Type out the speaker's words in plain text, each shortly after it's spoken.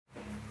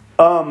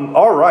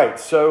All right,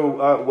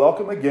 so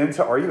welcome again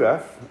to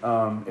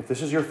RUF. If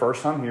this is your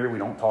first time here, we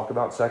don't talk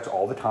about sex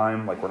all the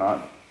time. Like we're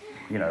not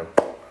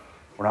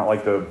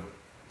like the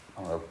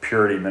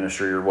purity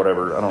ministry or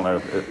whatever. I don't know.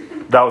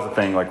 That was a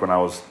thing like when I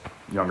was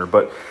younger,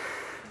 but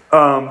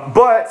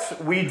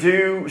we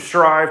do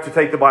strive to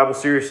take the Bible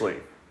seriously.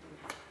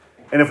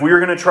 And if we are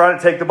going to try to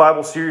take the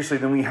Bible seriously,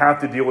 then we have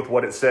to deal with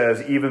what it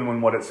says, even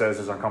when what it says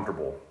is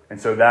uncomfortable. And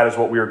so that is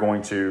what we are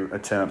going to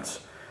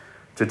attempt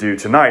to do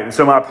tonight. And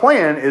so my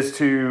plan is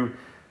to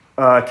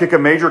kick a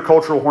major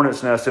cultural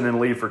hornet's nest and then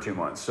leave for 2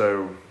 months.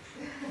 So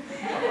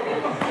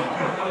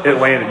it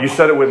landed. You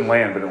said it wouldn't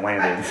land, but it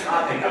landed.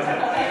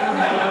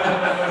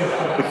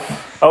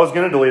 I was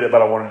going to delete it,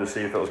 but I wanted to see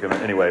if it was going to.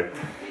 Anyway.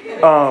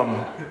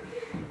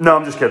 No,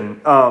 I'm just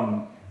kidding.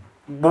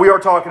 But we are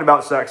talking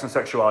about sex and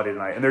sexuality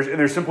tonight. And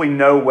there's simply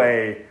no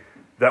way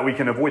that we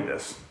can avoid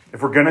this.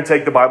 If we're going to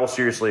take the Bible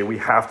seriously, we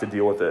have to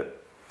deal with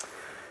it.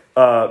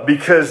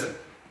 Because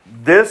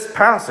this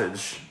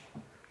passage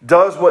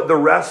does what the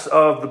rest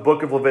of the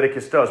book of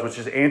Leviticus does, which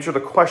is answer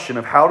the question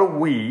of how do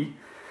we,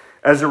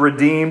 as a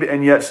redeemed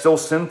and yet still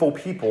sinful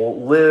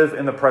people, live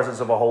in the presence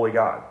of a holy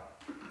God?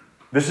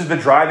 This is the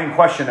driving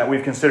question that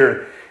we've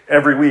considered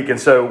every week. And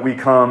so we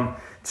come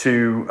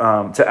to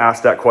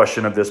ask that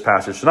question of this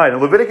passage tonight.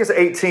 And Leviticus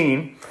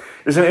 18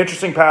 is an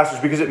interesting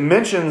passage because it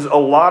mentions a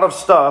lot of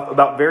stuff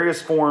about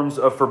various forms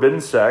of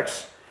forbidden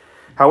sex.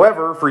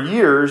 However, for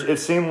years, it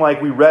seemed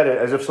like we read it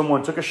as if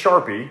someone took a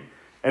Sharpie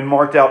and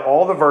marked out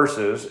all the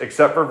verses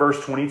except for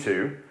verse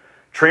 22,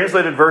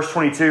 translated verse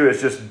 22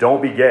 as just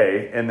don't be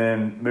gay, and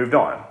then moved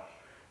on.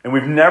 And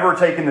we've never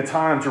taken the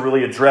time to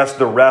really address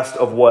the rest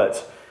of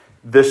what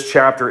this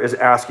chapter is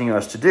asking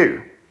us to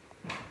do.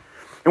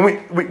 And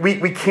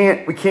we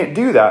can't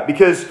do that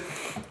because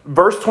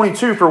verse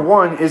 22, for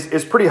one,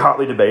 is pretty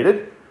hotly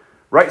debated,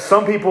 right?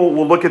 Some people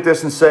will look at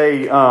this and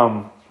say,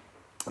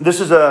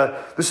 this is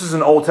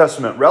an Old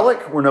Testament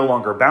relic. We're no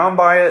longer bound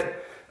by it,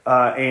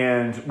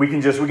 and we can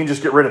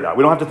just get rid of that.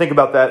 We don't have to think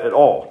about that at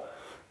all.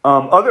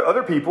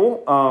 Other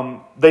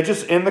people, they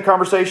just end the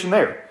conversation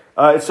there.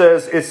 It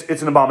says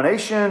it's an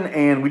abomination,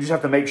 and we just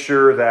have to make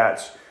sure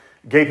that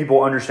gay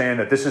people understand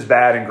that this is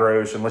bad and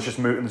gross, and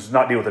let's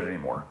not deal with it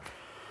anymore.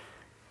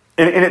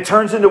 And it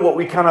turns into what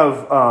we kind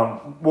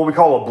of what we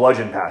call a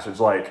bludgeon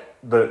passage. Like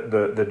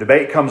the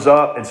debate comes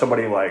up and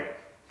somebody like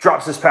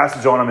drops this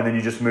passage on them, and then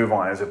you just move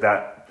on as if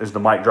that is the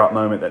mic drop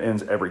moment that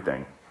ends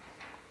everything.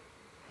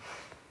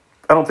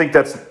 You don't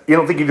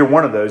think either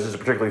one of those is a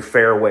particularly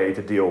fair way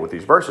to deal with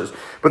these verses.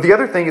 But the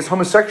other thing is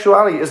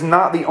homosexuality is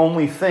not the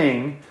only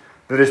thing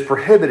that is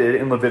prohibited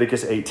in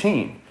Leviticus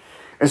 18.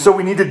 And so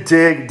we need to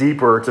dig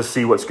deeper to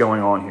see what's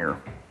going on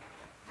here.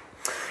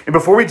 And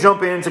before we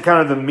jump into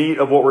kind of the meat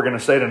of what we're going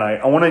to say tonight,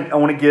 I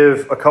want to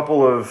give a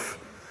couple of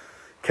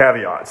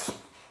caveats.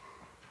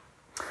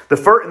 The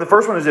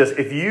first one is this: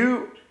 if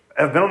you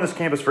have been on this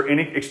campus for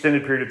any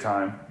extended period of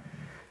time,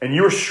 and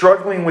you are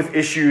struggling with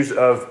issues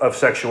of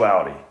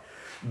sexuality,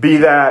 be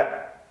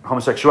that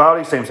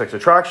homosexuality, same-sex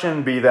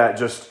attraction, be that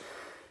just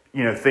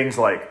things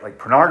like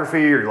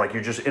pornography, or like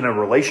you're just in a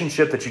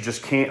relationship that you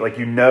just can't, like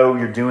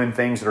you're doing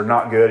things that are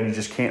not good, and you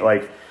just can't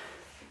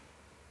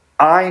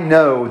I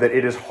know that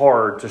it is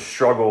hard to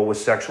struggle with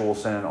sexual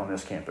sin on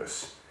this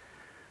campus.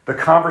 The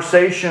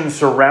conversation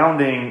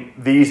surrounding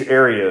these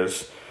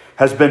areas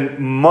has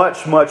been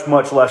much, much,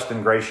 much less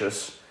than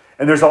gracious.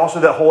 And there's also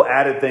that whole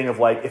added thing of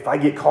if I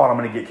get caught, I'm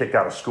going to get kicked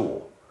out of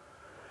school.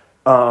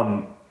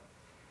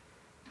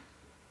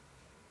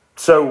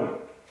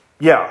 So,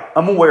 yeah,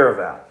 I'm aware of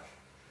that.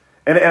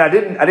 And I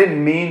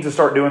didn't mean to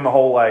start doing the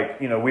whole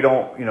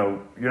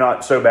you're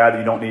not so bad that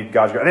you don't need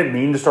God's grace. I didn't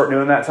mean to start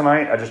doing that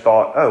tonight. I just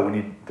thought, we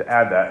need to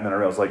add that. And then I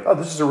realized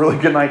this is a really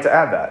good night to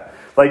add that.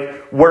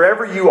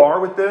 Wherever you are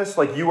with this,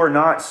 you are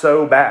not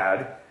so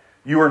bad.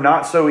 You are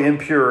not so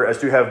impure as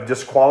to have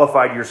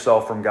disqualified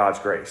yourself from God's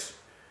grace.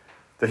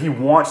 That He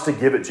wants to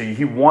give it to you.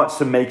 He wants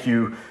to make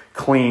you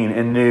clean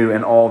and new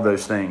and all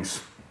those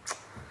things.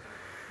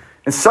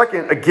 And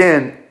second,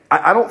 again,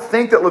 I don't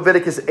think that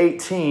Leviticus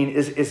 18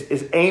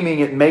 is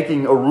aiming at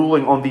making a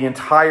ruling on the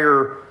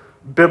entire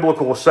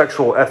biblical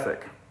sexual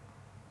ethic.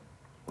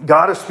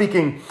 God is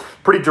speaking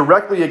pretty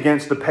directly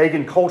against the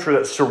pagan culture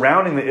that's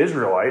surrounding the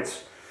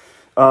Israelites.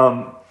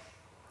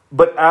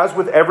 But as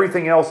with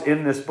everything else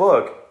in this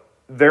book,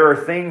 there are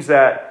things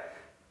that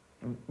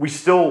we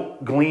still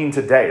glean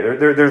today.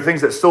 There are things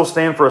that still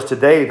stand for us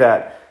today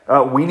that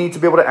we need to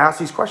be able to ask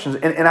these questions.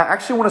 And I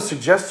actually want to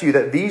suggest to you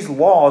that these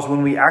laws,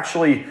 when we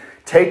actually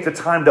take the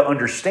time to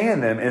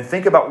understand them and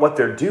think about what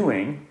they're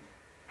doing,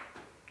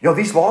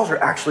 these laws are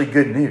actually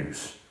good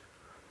news.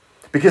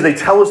 Because they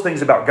tell us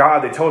things about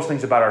God, they tell us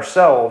things about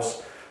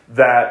ourselves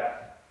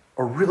that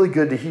are really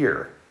good to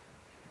hear.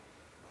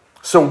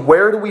 So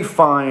where do we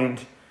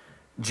find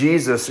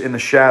Jesus in the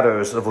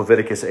shadows of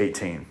Leviticus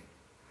 18?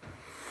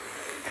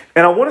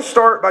 And I want to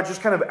start by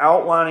just kind of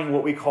outlining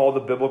what we call the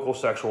biblical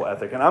sexual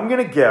ethic. And I'm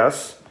going to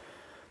guess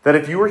that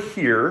if you were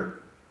here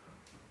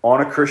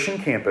on a Christian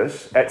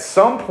campus, at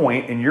some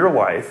point in your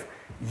life,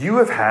 you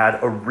have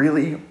had a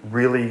really,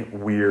 really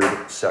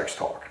weird sex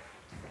talk.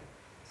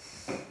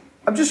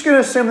 I'm just going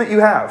to assume that you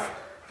have.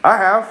 I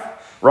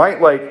have, right?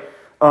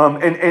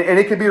 And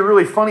it can be a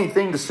really funny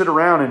thing to sit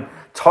around and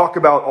talk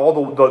about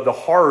all the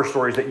horror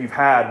stories that you've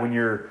had when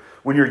your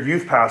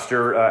youth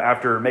pastor,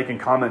 after making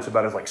comments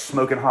about his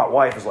smoking hot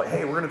wife, is like,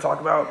 "Hey, we're going to talk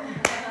about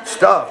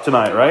stuff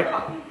tonight," right?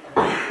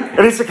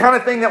 And it's the kind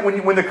of thing that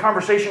when the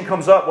conversation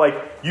comes up,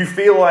 you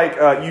feel like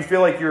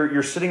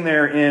you're sitting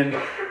there in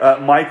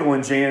Michael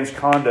and Jan's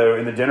condo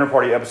in the dinner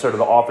party episode of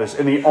The Office,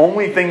 and the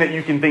only thing that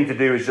you can think to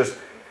do is just,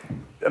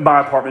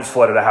 my apartment's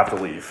flooded, I have to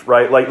leave,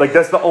 right? Like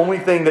that's the only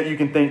thing that you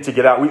can think to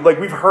get out.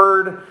 We've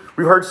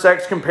heard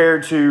sex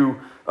compared to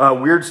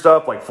weird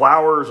stuff like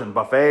flowers and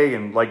buffet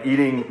and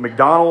eating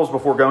McDonald's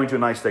before going to a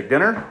nice steak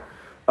dinner.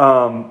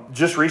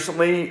 Just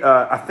recently,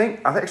 I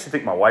actually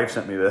think my wife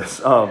sent me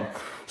this.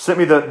 Sent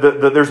me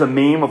there's a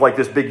meme of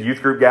this big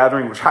youth group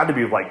gathering, which had to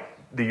be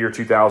the year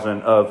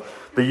 2000, of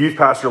the youth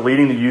pastor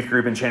leading the youth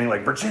group and chanting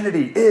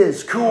virginity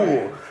is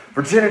cool,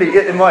 virginity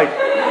is, and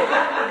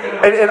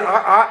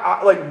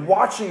I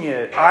watching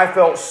it, I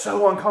felt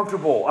so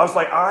uncomfortable. I was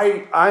like,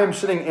 I am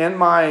sitting in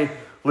my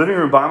living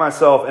room by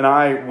myself, and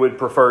I would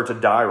prefer to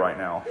die right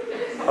now.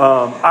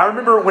 I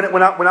remember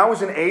when I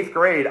was in 8th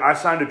grade, I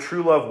signed a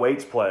True Love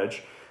Waits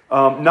pledge.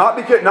 Not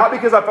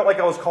because I felt like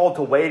I was called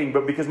to waiting,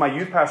 but because my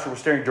youth pastor was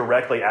staring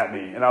directly at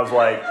me, and I was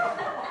like,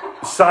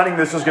 signing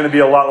this is going to be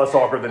a lot less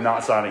awkward than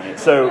not signing it.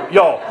 So,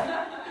 y'all,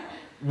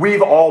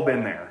 we've all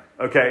been there,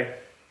 okay?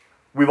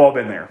 We've all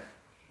been there.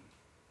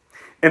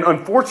 And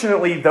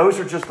unfortunately, those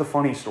are just the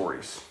funny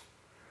stories.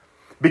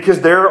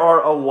 Because there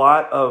are a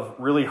lot of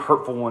really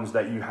hurtful ones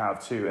that you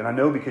have too. And I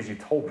know because you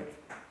told me.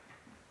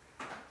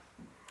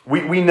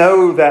 We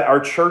know that our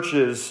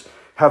churches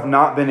have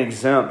not been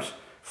exempt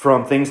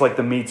from things like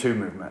the Me Too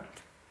movement.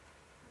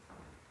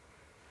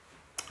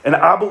 And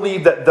I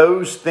believe that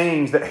those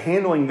things, that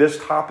handling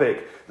this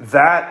topic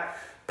that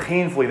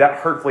painfully, that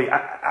hurtfully,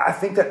 I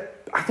think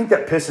that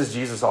pisses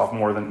Jesus off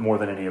more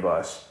than any of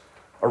us.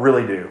 I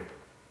really do.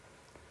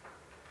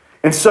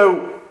 And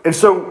so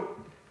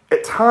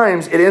at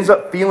times it ends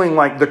up feeling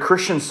like the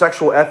Christian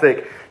sexual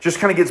ethic just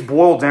kind of gets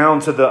boiled down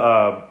to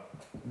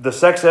the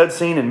sex ed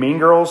scene in Mean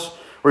Girls,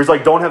 where he's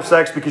like, don't have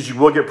sex because you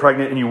will get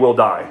pregnant and you will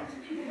die.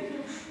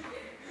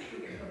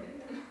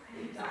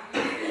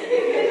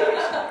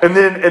 And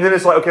then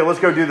it's like, okay, let's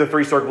go do the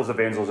 3 circles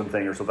evangelism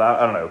thing or something. I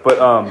don't know.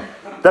 But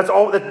that's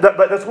all.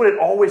 That's what it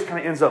always kind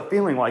of ends up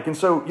feeling like. And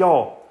so,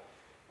 y'all,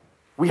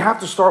 we have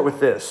to start with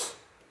this.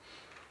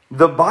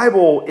 The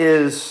Bible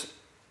is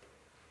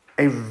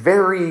a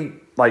very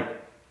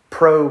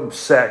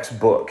pro-sex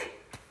book.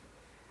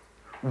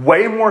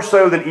 Way more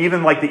so than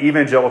even the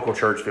evangelical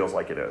church feels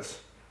like it is.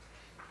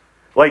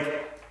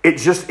 It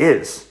just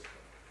is.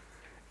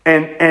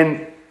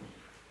 And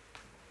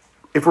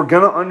if we're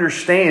going to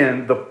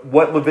understand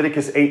what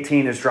Leviticus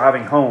 18 is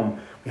driving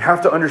home, we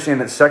have to understand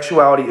that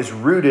sexuality is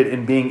rooted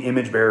in being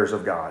image bearers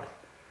of God.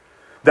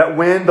 That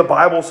when the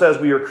Bible says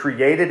we are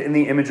created in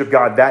the image of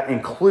God, that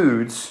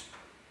includes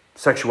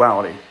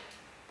sexuality.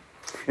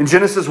 In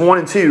Genesis 1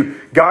 and 2,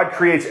 God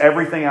creates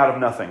everything out of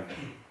nothing.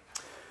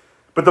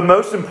 But the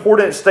most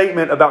important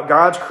statement about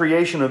God's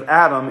creation of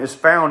Adam is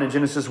found in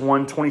Genesis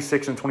 1,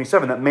 26 and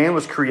 27, that man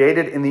was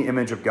created in the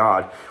image of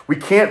God. We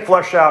can't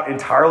flesh out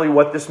entirely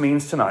what this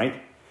means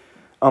tonight,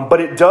 but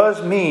it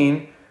does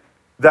mean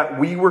that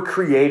we were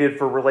created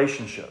for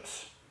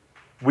relationships.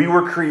 We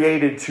were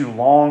created to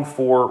long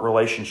for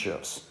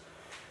relationships.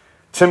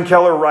 Tim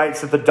Keller writes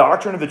that the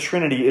doctrine of the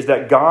Trinity is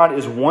that God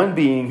is one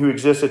being who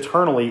exists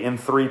eternally in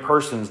 3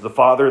 persons, the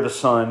Father, the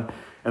Son,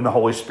 and the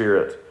Holy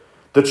Spirit.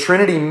 The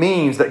Trinity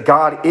means that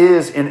God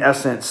is, in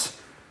essence,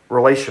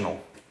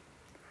 relational.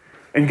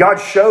 And God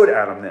showed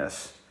Adam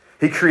this.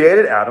 He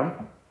created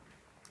Adam.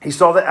 He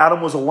saw that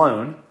Adam was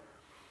alone.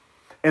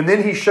 And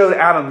then he showed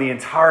Adam the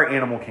entire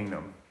animal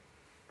kingdom.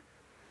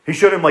 He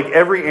showed him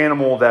every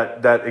animal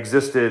that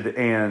existed,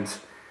 and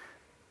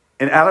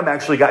Adam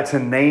actually got to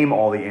name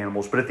all the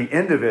animals. But at the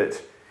end of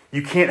it,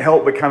 you can't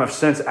help but kind of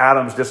sense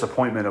Adam's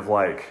disappointment of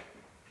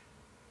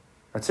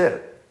that's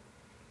it.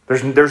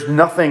 There's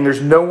nothing,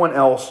 there's no one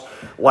else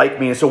like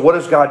me. And so what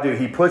does God do?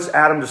 He puts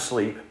Adam to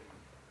sleep.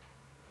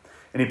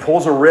 And he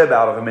pulls a rib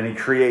out of him and he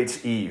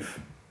creates Eve.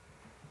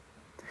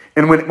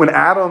 And when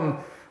Adam,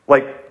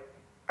 I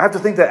have to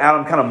think that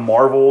Adam kind of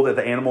marveled at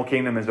the animal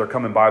kingdom as they're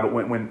coming by. But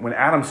when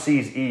Adam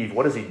sees Eve,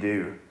 what does he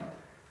do?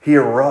 He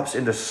erupts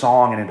into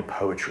song and into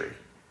poetry.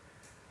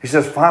 He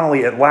says,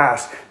 finally, at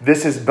last,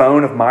 this is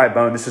bone of my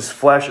bone. This is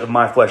flesh of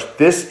my flesh.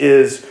 This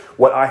is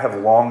what I have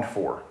longed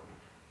for.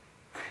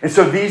 And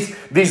so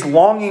these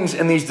longings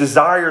and these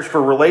desires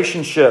for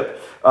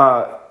relationship,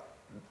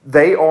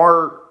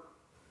 they're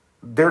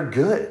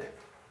good.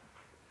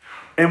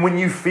 And when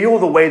you feel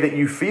the way that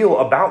you feel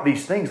about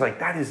these things,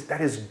 that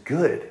is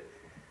good.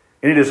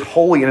 And it is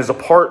holy and is a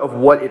part of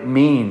what it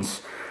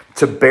means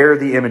to bear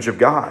the image of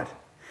God.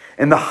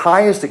 And the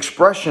highest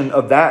expression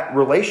of that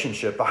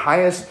relationship, the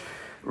highest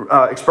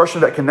expression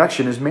of that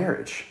connection is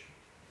marriage.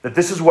 That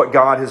this is what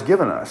God has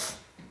given us.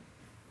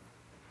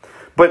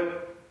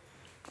 But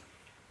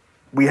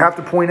we have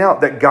to point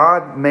out that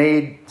God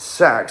made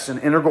sex an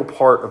integral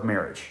part of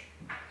marriage.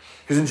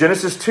 Because in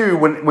Genesis 2,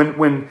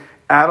 when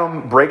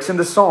Adam breaks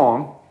into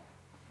song,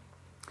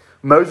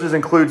 Moses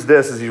includes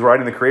this as he's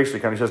writing the creation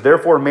account. He says,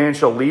 "Therefore a man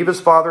shall leave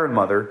his father and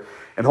mother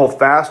and hold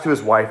fast to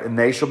his wife, and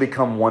they shall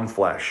become one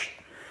flesh.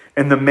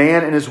 And the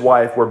man and his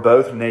wife were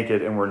both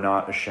naked and were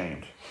not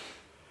ashamed."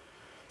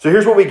 So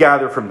here's what we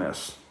gather from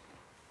this.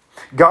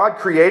 God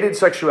created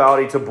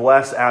sexuality to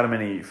bless Adam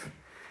and Eve.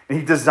 And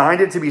he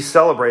designed it to be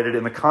celebrated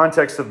in the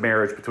context of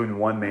marriage between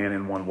one man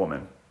and one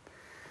woman.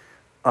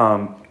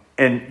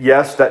 And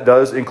yes, that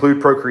does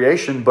include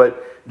procreation,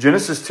 but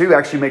Genesis 2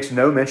 actually makes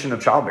no mention of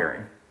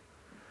childbearing.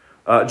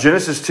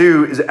 Genesis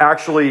 2 is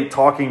actually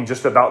talking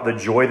just about the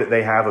joy that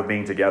they have of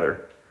being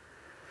together.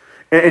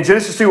 And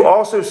Genesis 2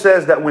 also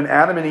says that when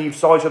Adam and Eve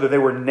saw each other, they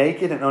were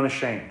naked and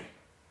unashamed.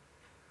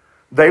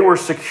 They were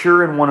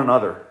secure in one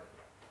another.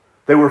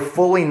 They were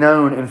fully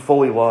known and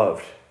fully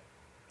loved.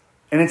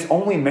 And it's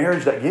only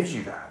marriage that gives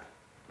you that.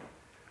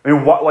 I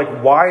mean,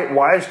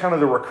 why is kind of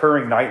the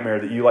recurring nightmare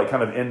that you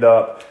kind of end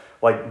up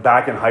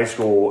back in high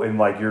school and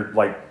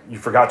you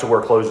forgot to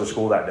wear clothes to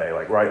school that day,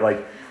 right?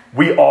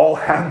 We all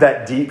have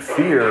that deep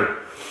fear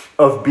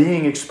of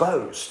being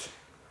exposed.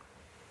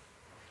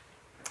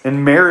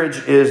 And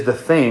marriage is the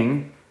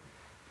thing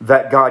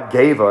that God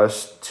gave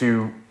us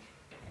to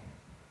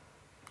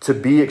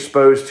be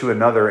exposed to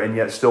another and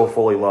yet still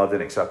fully loved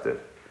and accepted.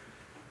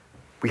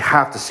 We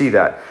have to see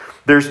that.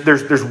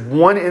 There's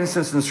one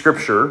instance in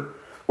Scripture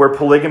where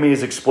polygamy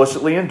is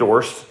explicitly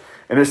endorsed,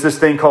 and it's this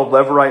thing called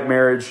levirate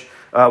marriage,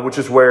 which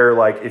is where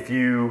if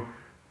your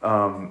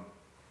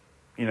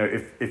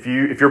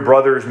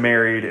brother's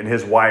married and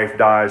his wife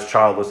dies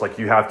childless,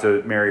 you have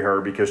to marry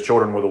her because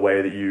children were the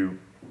way that you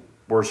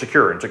were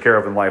secure and took care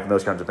of in life and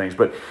those kinds of things.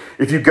 But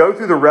if you go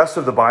through the rest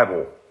of the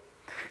Bible,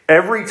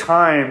 every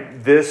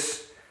time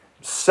this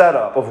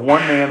setup of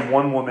one man,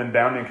 one woman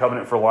bound in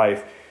covenant for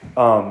life,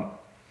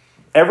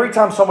 every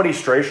time somebody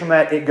strays from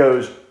that, it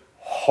goes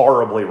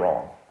horribly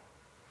wrong.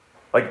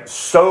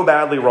 So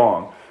badly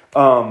wrong.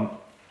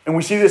 And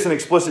we see this in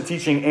explicit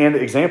teaching and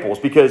examples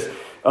because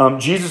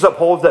Jesus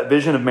upholds that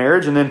vision of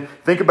marriage. And then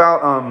think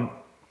about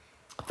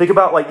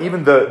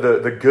even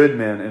the good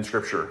men in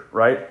Scripture,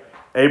 right?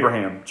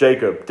 Abraham,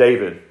 Jacob,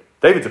 David.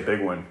 David's a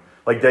big one.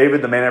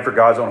 David, the man after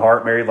God's own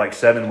heart, married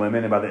 7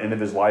 women, and by the end of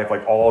his life,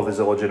 all of his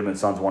illegitimate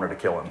sons wanted to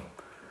kill him.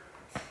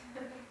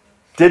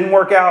 Didn't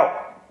work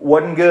out.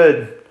 Wasn't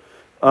good.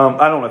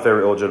 I don't know if they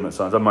were illegitimate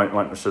sons. I might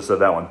have just said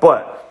that one.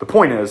 But the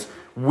point is,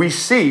 we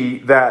see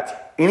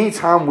that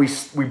anytime we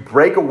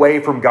break away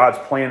from God's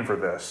plan for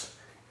this,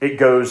 it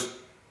goes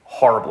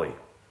horribly.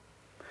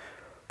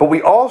 But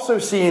we also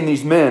see in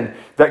these men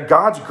that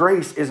God's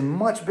grace is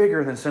much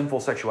bigger than sinful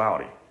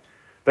sexuality.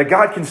 That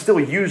God can still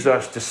use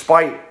us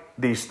despite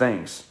these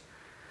things.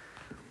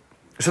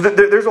 So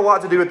there's a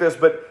lot to do with this,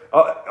 but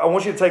I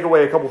want you to take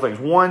away a couple things.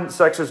 One,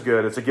 sex is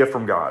good. It's a gift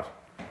from God.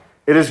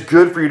 It is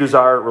good for you to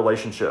desire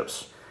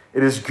relationships.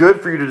 It is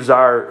good for you to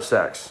desire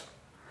sex.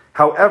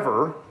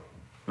 However,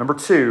 number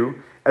 2,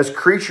 as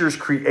creatures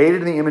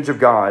created in the image of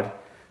God,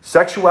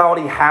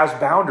 sexuality has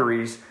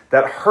boundaries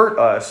that hurt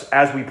us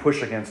as we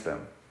push against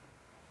them.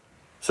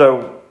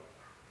 So,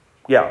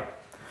 yeah.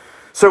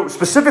 So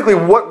specifically,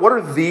 what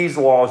are these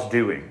laws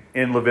doing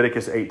in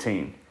Leviticus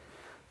 18?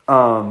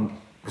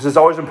 Because it's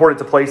always important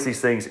to place these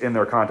things in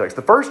their context.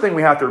 The first thing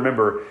we have to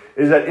remember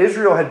is that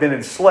Israel had been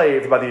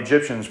enslaved by the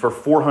Egyptians for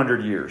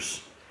 400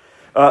 years.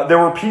 There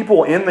were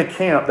people in the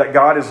camp that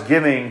God is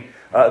giving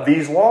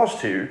these laws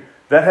to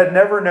that had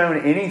never known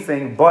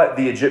anything but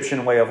the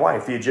Egyptian way of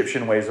life, the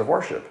Egyptian ways of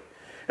worship.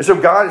 And so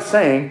God is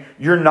saying,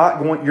 you're not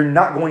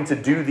going to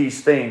do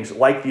these things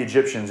like the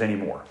Egyptians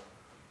anymore.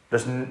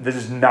 This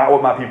is not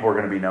what my people are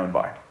going to be known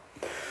by.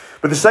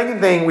 But the second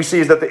thing we see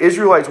is that the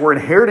Israelites were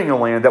inheriting a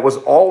land that was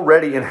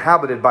already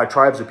inhabited by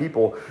tribes of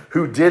people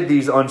who did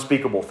these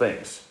unspeakable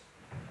things.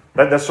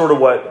 That's sort of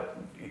what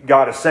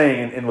God is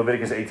saying in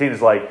Leviticus 18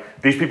 is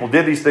these people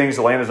did these things,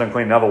 the land is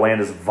unclean, now the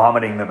land is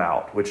vomiting them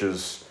out, which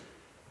is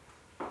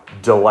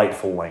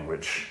delightful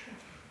language.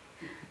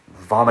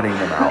 Vomiting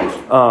them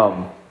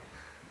out.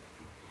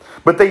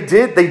 But they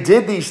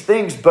did these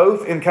things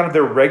both in kind of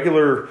their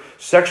regular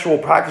sexual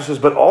practices,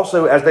 but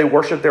also as they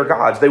worshiped their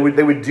gods. They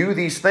would do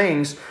these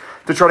things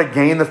to try to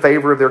gain the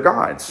favor of their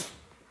gods.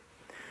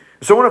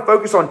 So I want to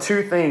focus on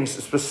 2 things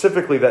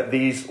specifically that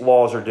these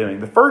laws are doing.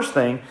 The first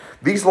thing,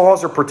 these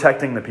laws are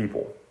protecting the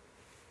people.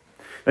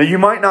 Now you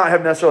might not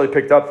have necessarily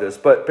picked up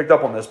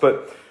on this,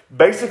 but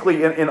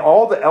basically in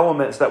all the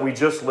elements that we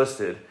just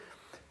listed,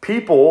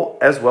 people,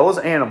 as well as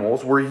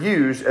animals, were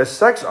used as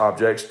sex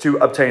objects to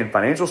obtain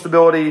financial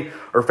stability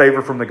or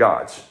favor from the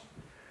gods.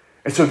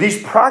 And so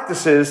these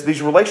practices,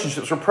 these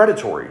relationships were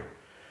predatory,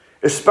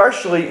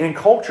 especially in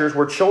cultures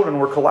where children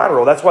were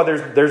collateral. That's why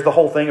there's the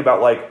whole thing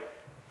about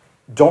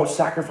don't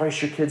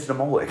sacrifice your kids to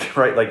Moloch,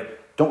 right?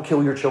 Don't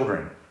kill your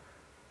children.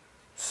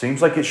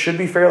 Seems like it should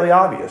be fairly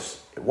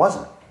obvious. It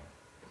wasn't.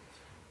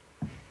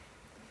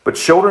 But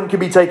children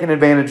could be taken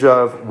advantage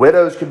of.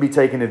 Widows could be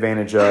taken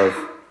advantage of.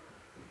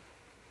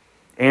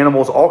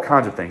 animals, all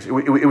kinds of things. It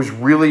was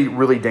really,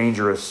 really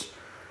dangerous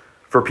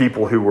for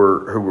people who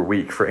were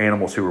weak, for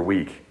animals who were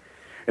weak.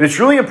 And it's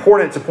really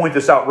important to point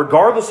this out,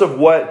 regardless of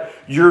what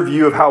your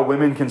view of how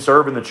women can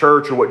serve in the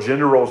church or what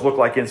gender roles look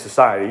like in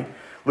society.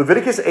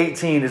 Leviticus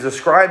 18 is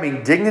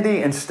ascribing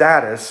dignity and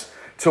status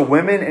to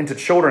women and to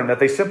children that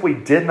they simply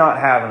did not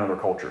have in other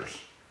cultures.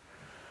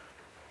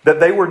 That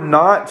they were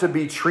not to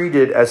be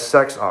treated as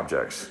sex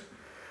objects.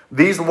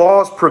 These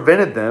laws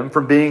prevented them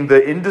from being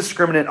the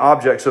indiscriminate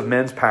objects of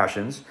men's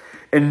passions,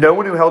 and no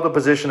one who held a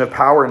position of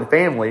power in the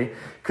family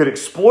could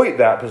exploit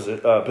that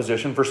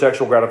position for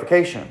sexual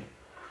gratification.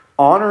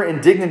 Honor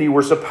and dignity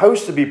were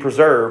supposed to be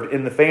preserved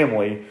in the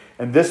family,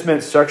 and this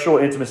meant sexual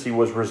intimacy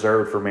was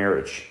reserved for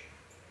marriage.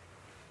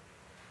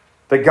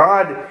 That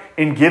God,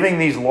 in giving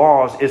these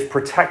laws, is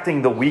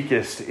protecting the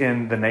weakest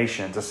in the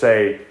nation to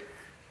say,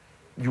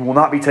 you will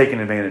not be taken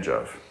advantage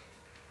of.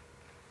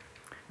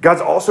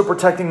 God's also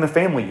protecting the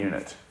family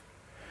unit.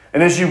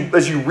 And as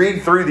you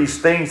read through these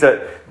things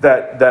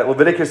that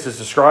Leviticus is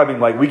describing,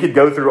 like we could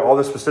go through all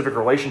the specific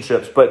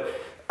relationships, but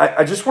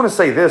I just want to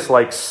say this,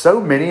 like so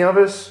many of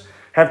us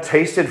have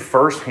tasted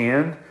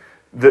firsthand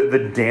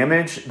the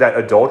damage that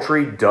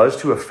adultery does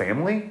to a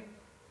family.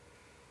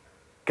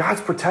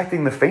 God's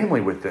protecting the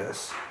family with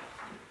this.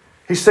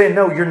 He's saying,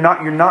 no, you're not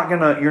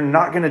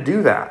gonna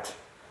do that.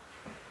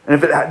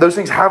 And if those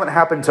things haven't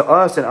happened to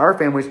us and our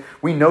families,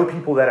 we know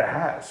people that it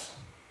has.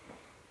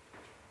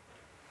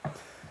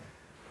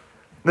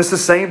 This is the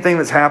same thing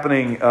that's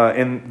happening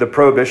in the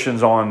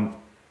prohibitions on,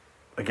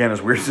 again,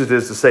 as weird as it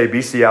is to say,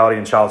 bestiality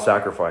and child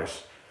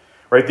sacrifice.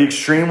 Right? The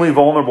extremely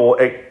vulnerable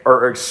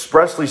are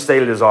expressly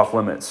stated as off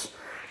limits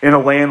in a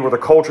land where the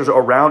cultures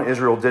around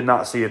Israel did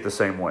not see it the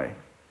same way.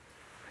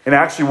 And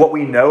actually what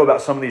we know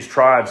about some of these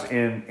tribes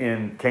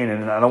in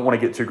Canaan, and I don't want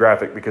to get too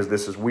graphic because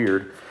this is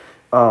weird,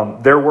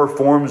 there were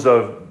forms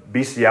of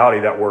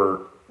bestiality that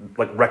were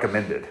like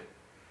recommended.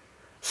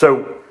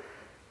 So,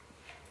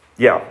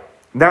 yeah,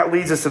 that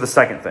leads us to the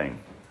second thing,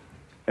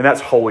 and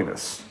that's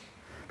holiness.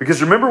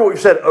 Because remember what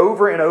we've said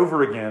over and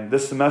over again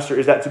this semester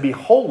is that to be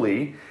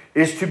holy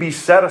is to be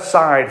set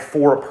aside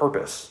for a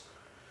purpose.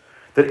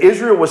 That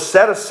Israel was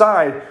set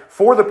aside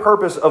for the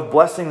purpose of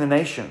blessing the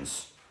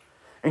nations.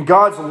 And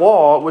God's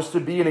law was to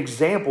be an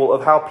example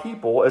of how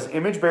people, as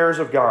image bearers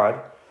of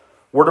God,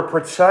 were to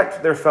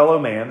protect their fellow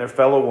man, their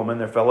fellow woman,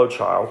 their fellow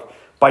child,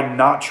 by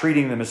not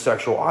treating them as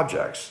sexual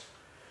objects.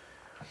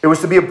 It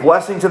was to be a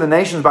blessing to the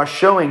nations by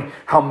showing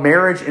how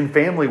marriage and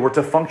family were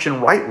to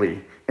function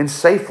rightly and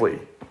safely,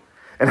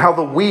 and how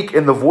the weak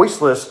and the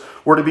voiceless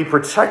were to be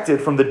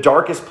protected from the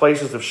darkest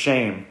places of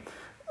shame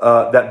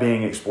that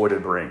being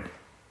exploited bring.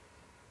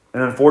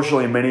 And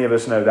unfortunately, many of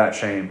us know that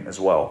shame as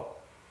well.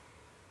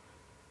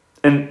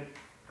 And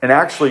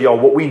actually, y'all,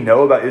 what we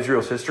know about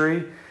Israel's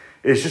history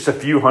is just a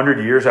few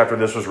hundred years after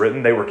this was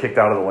written, they were kicked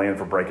out of the land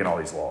for breaking all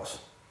these laws.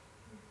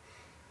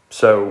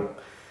 So,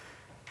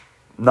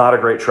 not a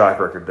great track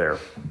record there.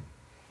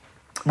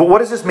 But what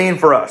does this mean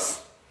for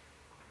us?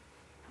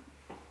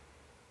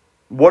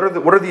 What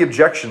are the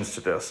objections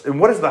to this? And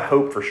what is the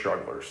hope for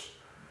strugglers?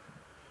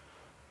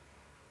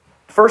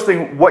 First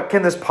thing, what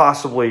can this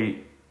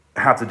possibly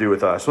have to do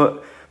with us?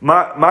 Well,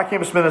 my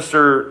campus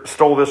minister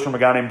stole this from a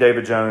guy named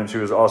David Jones,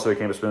 who is also a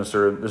campus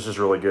minister. This is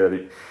really good.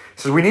 He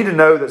says, we need to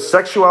know that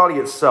sexuality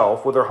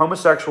itself, whether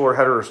homosexual or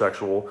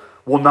heterosexual,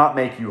 will not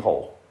make you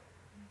whole.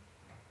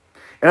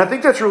 And I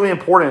think that's really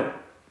important,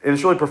 and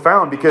it's really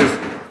profound, because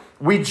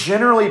we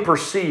generally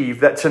perceive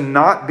that to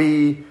not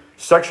be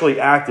sexually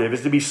active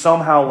is to be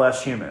somehow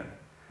less human.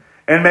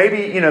 And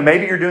maybe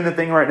you're doing the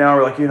thing right now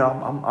where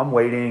I'm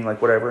waiting,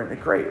 like whatever,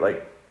 and great,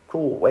 like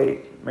cool,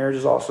 wait, marriage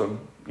is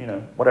awesome.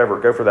 Whatever,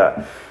 go for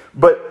that.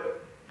 But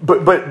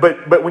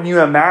when you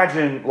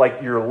imagine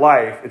like your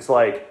life, it's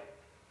like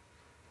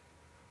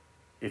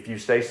if you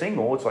stay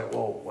single, it's like,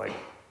 well, like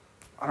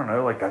I don't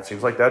know, like that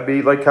seems like that'd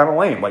be like kind of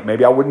lame. Like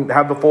maybe I wouldn't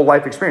have the full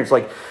life experience.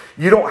 Like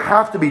you don't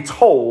have to be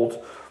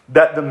told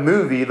that the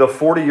movie The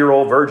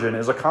 40-Year-Old Virgin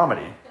is a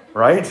comedy,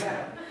 right?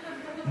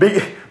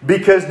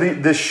 Because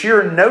the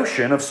sheer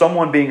notion of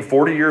someone being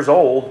 40 years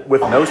old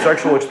with no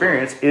sexual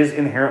experience is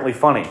inherently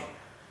funny.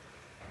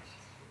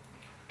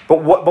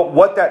 But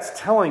what that's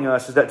telling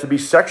us is that to be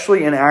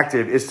sexually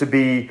inactive is to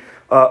be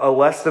a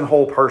less than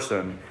whole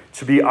person,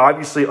 to be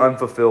obviously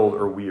unfulfilled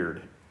or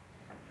weird.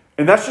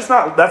 And that's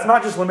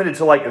not just limited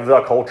to like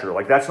the culture.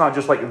 Like that's not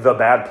just like the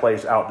bad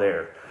place out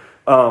there.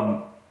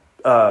 Like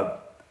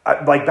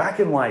back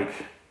in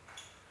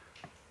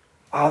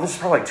this is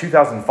probably like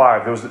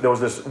 2005. There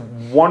was this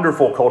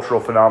wonderful cultural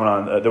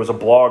phenomenon. There was a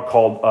blog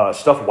called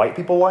Stuff White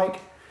People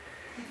Like.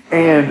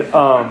 And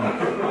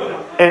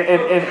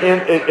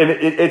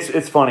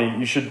it's funny.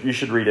 You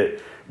should read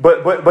it.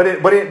 But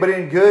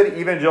in good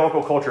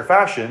evangelical culture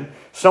fashion,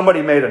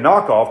 somebody made a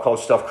knockoff called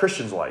Stuff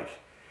Christians Like.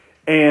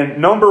 And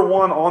number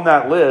one on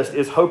that list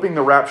is hoping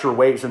the rapture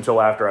waits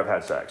until after I've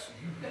had sex.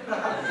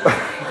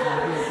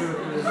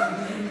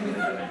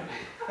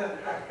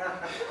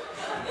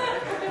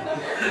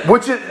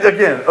 Which is,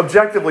 again,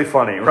 objectively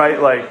funny, right?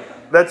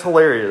 Like, that's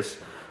hilarious.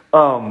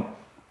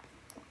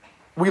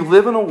 We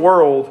live in a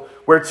world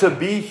where to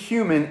be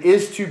human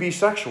is to be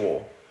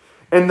sexual.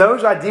 And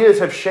those ideas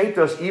have shaped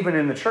us even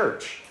in the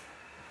church.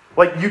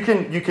 Like you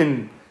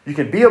can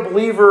be a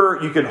believer,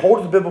 you can hold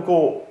to the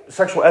biblical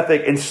sexual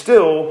ethic and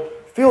still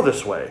feel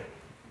this way.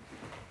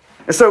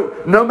 And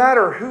so no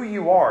matter who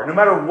you are, no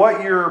matter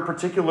what your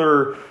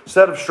particular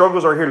set of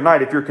struggles are here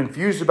tonight, if you're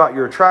confused about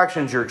your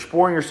attractions, you're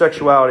exploring your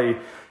sexuality,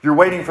 you're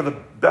waiting for the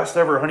best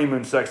ever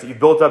honeymoon sex that you've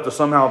built up to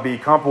somehow be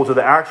comparable to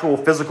the actual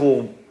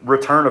physical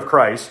return of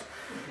Christ,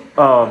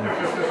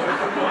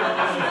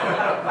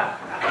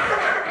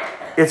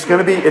 it's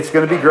gonna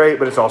be great,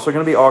 but it's also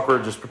gonna be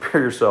awkward. Just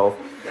prepare yourself.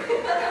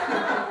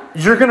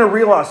 You're gonna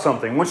realize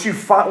something once you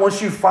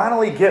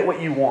finally get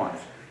what you want.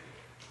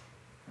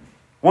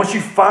 Once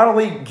you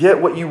finally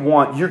get what you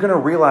want, you're going to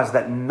realize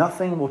that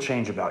nothing will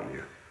change about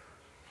you.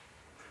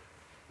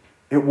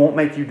 It won't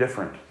make you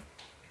different.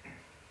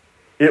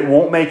 It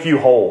won't make you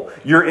whole.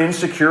 Your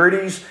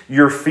insecurities,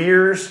 your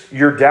fears,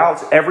 your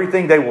doubts,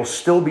 everything, they will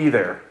still be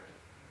there.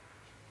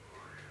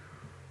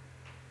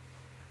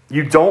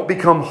 You don't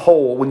become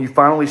whole when you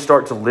finally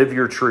start to live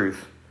your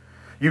truth.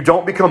 You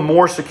don't become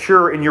more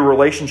secure in your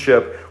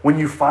relationship when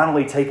you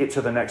finally take it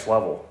to the next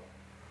level.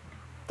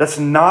 That's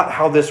not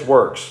how this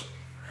works.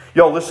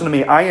 Y'all, listen to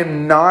me. I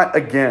am not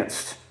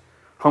against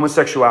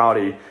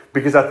homosexuality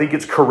because I think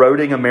it's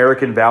corroding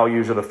American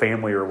values or the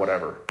family or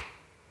whatever.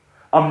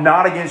 I'm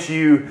not against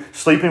you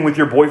sleeping with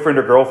your boyfriend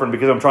or girlfriend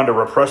because I'm trying to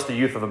repress the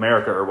youth of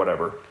America or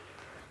whatever.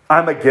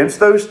 I'm against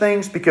those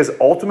things because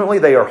ultimately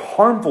they are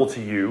harmful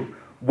to you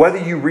whether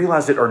you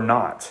realize it or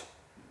not.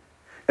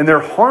 And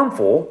they're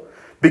harmful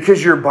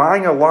because you're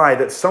buying a lie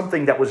that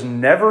something that was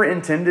never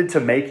intended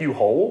to make you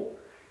whole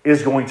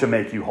is going to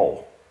make you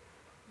whole.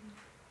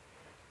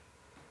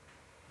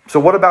 So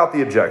what about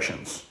the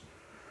objections,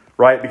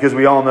 right? Because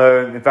we all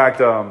know, in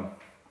fact,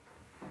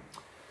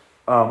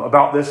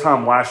 about this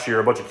time last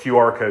year, a bunch of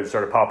QR codes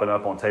started popping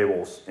up on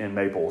tables in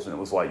Naples. And it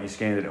was like, you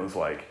scanned it and it was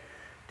like,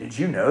 did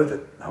you know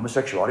that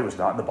homosexuality was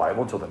not in the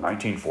Bible until the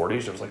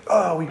 1940s? It was like,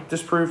 oh, we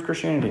disproved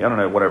Christianity. I don't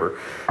know, whatever.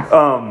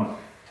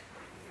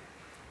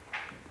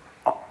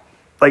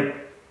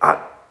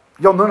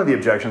 Y'all, none of the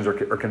objections are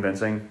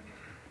convincing.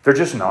 They're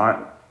just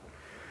not.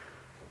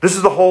 This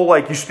is the whole,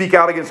 you speak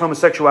out against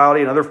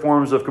homosexuality and other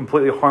forms of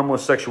completely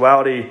harmless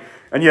sexuality,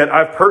 and yet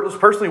I've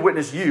personally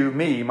witnessed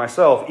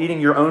myself, eating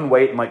your own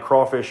weight in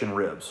crawfish and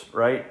ribs,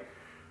 right?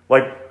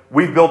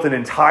 We've built an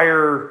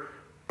entire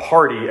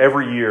party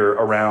every year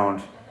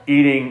around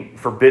eating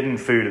forbidden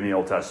food in the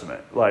Old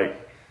Testament.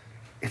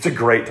 It's a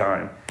great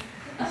time.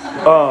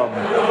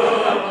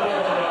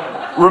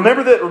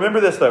 Remember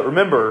this, though.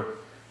 Remember,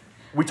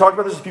 we talked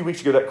about this a few weeks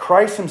ago, that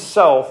Christ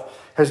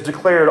himself has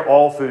declared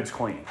all foods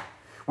clean.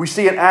 We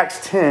see in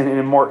Acts 10 and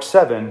in Mark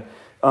 7,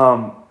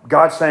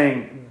 God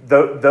saying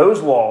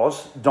those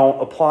laws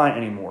don't apply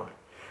anymore.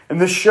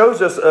 And this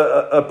shows us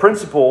a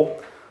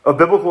principle of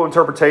biblical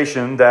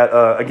interpretation that,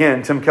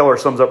 again, Tim Keller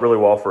sums up really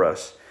well for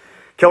us.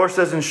 Keller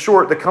says, in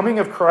short, the coming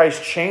of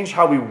Christ changed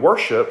how we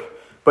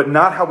worship, but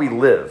not how we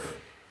live.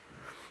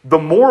 The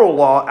moral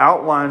law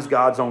outlines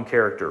God's own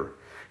character,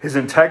 his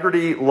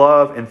integrity,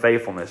 love, and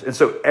faithfulness. And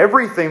so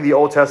everything the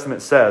Old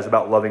Testament says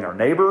about loving our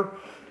neighbor,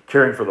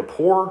 caring for the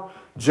poor,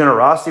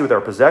 generosity with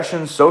our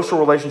possessions, social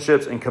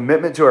relationships, and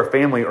commitment to our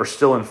family are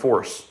still in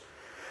force.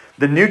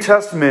 The New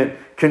Testament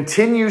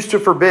continues to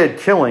forbid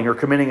killing or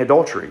committing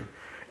adultery.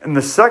 And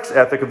the sex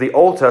ethic of the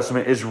Old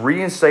Testament is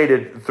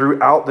reinstated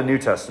throughout the New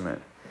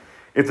Testament.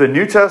 If the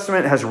New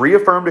Testament has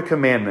reaffirmed a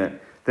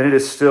commandment, then it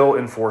is still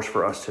in force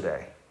for us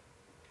today.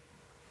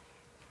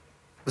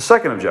 The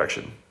second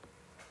objection.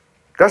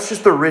 That's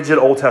just the rigid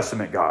Old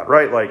Testament God,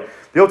 right?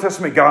 The Old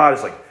Testament God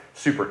is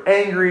super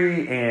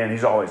angry and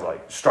he's always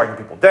striking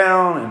people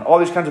down and all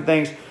these kinds of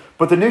things.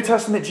 But the New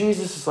Testament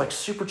Jesus is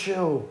super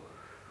chill.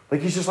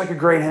 He's just a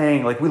great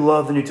hang. We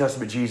love the New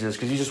Testament Jesus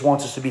because he just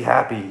wants us to be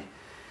happy.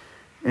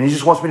 And he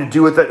just wants me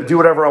to do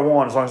whatever I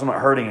want as long as I'm not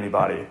hurting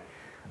anybody.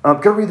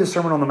 Go read the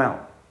Sermon on the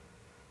Mount.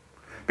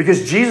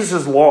 Because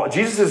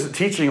Jesus'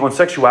 teaching on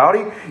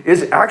sexuality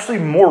is actually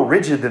more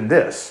rigid than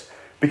this.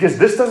 Because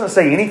this doesn't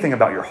say anything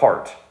about your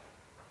heart.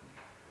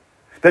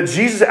 That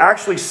Jesus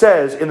actually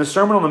says in the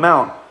Sermon on the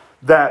Mount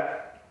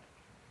that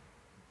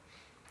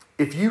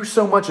if you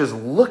so much as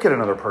look at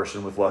another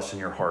person with lust in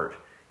your heart,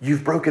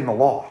 you've broken the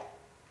law.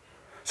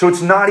 So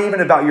it's not even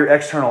about your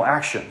external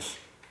actions.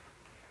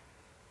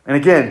 And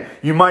again,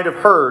 you might have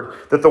heard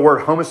that the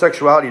word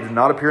homosexuality did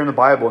not appear in the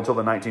Bible until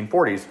the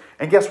 1940s.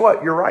 And guess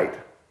what? You're right.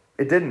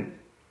 It didn't.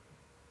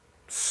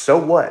 So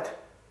what?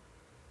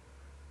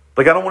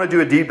 I don't want to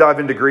do a deep dive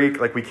into Greek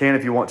we can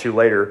if you want to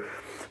later.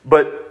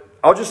 But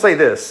I'll just say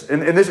this,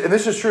 and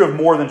this is true of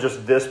more than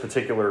just this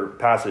particular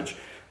passage.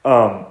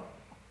 Proof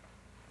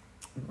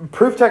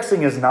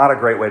texting is not a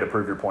great way to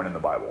prove your point in the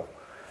Bible.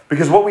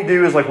 Because what we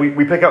do is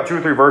we pick out 2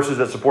 or 3 verses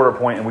that support our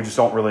point and we just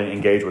don't really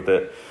engage with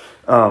it.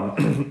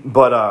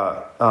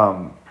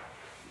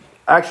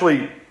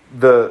 Actually,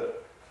 the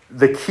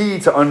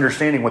key to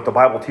understanding what the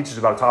Bible teaches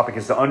about a topic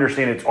is to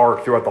understand its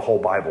arc throughout the whole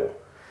Bible.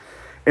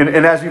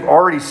 And as we've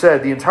already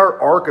said, the entire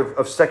arc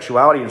of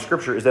sexuality in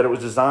Scripture is that it was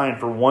designed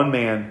for one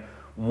man,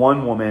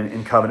 one woman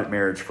in covenant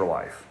marriage for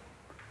life.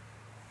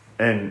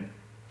 And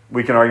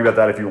we can argue about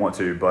that if you want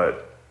to,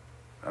 but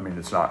I mean,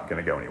 it's not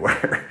going to go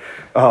anywhere.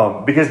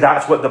 Because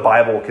that's what the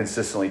Bible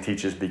consistently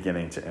teaches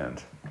beginning to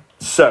end.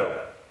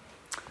 So,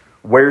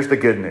 where's the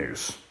good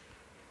news?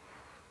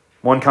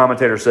 One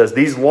commentator says,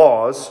 these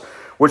laws,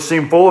 which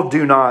seem full of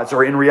do-nots,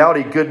 are in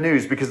reality good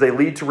news because they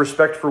lead to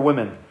respect for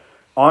women,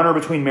 honor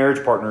between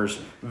marriage partners,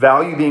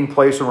 value being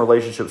placed in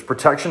relationships,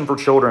 protection for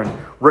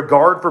children,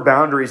 regard for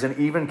boundaries, and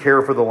even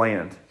care for the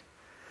land.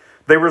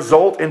 They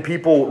result in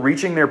people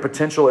reaching their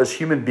potential as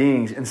human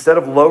beings instead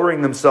of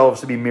lowering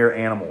themselves to be mere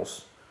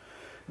animals.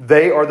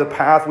 They are the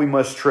path we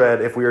must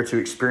tread if we are to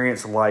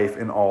experience life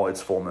in all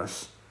its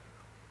fullness.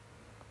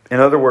 In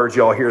other words,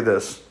 y'all hear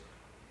this.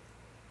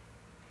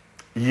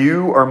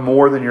 You are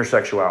more than your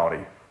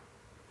sexuality.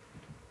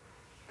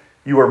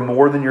 You are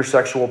more than your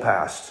sexual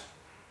past.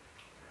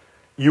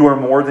 You are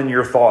more than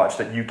your thoughts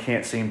that you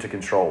can't seem to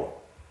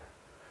control.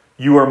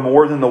 You are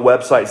more than the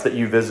websites that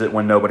you visit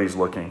when nobody's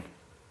looking.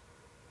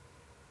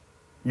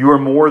 You are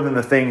more than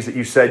the things that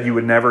you said you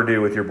would never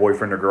do with your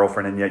boyfriend or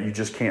girlfriend, and yet you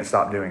just can't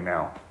stop doing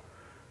now.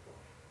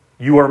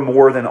 You are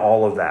more than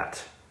all of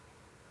that.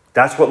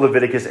 That's what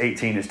Leviticus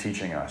 18 is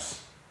teaching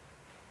us.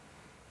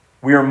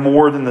 We are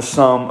more than the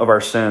sum of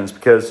our sins,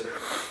 because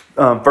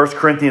 1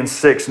 Corinthians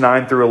 6,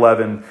 9 through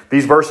 11,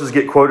 these verses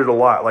get quoted a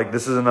lot. Like,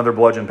 this is another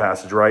bludgeon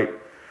passage, right?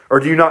 Or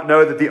do you not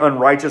know that the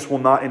unrighteous will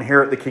not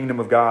inherit the kingdom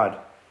of God?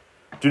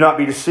 Do not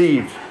be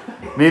deceived.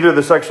 Neither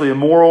the sexually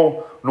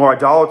immoral, nor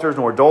idolaters,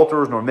 nor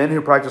adulterers, nor men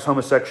who practice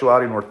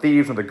homosexuality, nor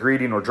thieves, nor the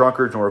greedy, nor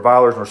drunkards, nor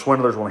revilers, nor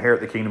swindlers will inherit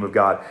the kingdom of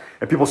God.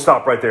 And people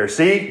stop right there.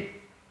 See?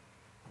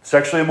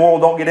 Sexually immoral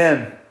don't get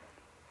in.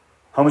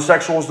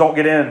 Homosexuals don't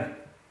get in.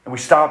 And we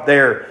stop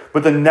there.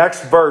 But the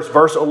next verse,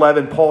 verse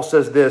 11, Paul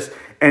says this,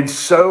 and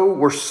so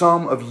were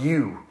some of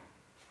you.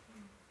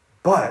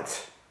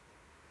 But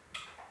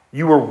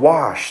you were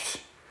washed.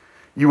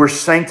 You were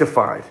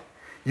sanctified.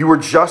 You were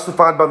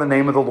justified by the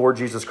name of the Lord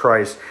Jesus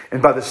Christ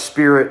and by the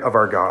Spirit of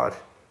our God.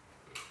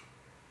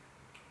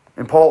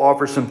 And Paul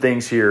offers some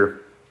things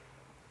here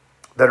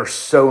that are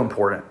so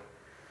important.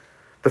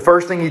 The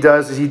first thing he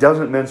does is he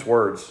doesn't mince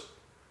words.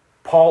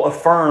 Paul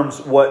affirms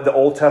what the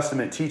Old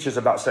Testament teaches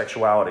about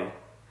sexuality.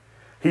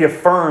 He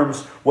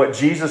affirms what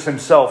Jesus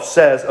himself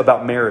says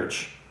about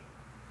marriage.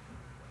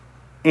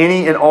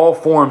 Any and all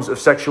forms of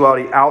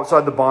sexuality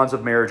outside the bonds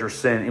of marriage are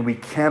sin, and we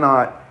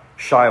cannot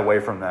shy away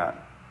from that.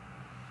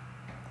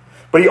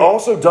 But he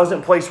also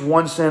doesn't place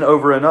one sin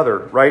over another,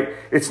 right?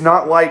 It's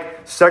not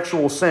like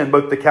sexual sin,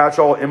 both the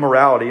catch-all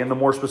immorality and the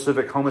more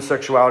specific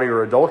homosexuality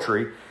or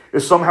adultery,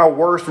 is somehow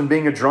worse than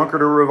being a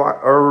drunkard or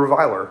a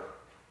reviler.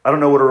 I don't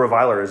know what a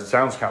reviler is. It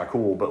sounds kind of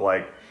cool,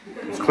 but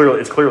it's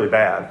clearly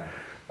bad.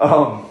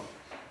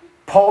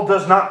 Paul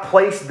does not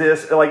place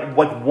this like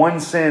one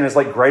sin is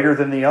like greater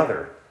than the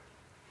other.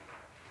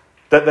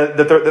 That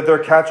they're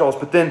catch-alls.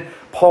 But then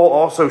Paul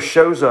also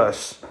shows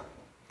us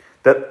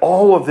that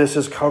all of this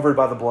is covered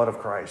by the blood of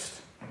Christ.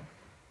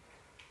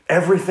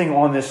 Everything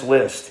on this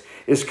list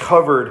is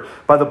covered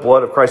by the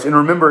blood of Christ. And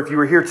remember, if you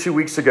were here 2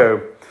 weeks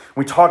ago,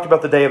 we talked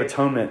about the Day of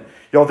Atonement.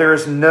 Y'all, there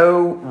is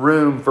no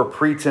room for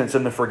pretense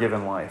in the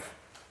forgiven life.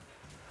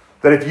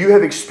 That if you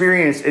have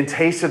experienced and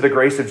tasted the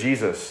grace of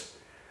Jesus,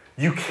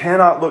 you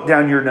cannot look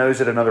down your nose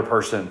at another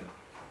person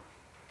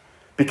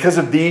because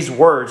of these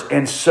words,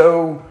 and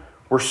so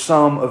were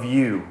some of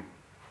you.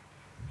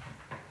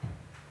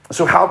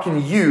 So how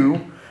can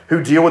you,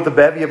 who deal with the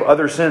bevy of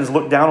other sins,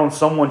 look down on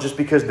someone just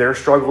because their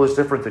struggle is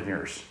different than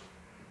yours?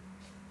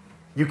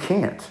 You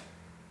can't.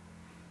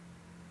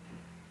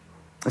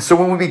 So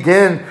when we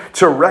begin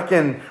to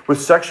reckon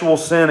with sexual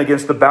sin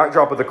against the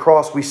backdrop of the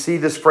cross, we see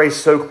this phrase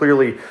so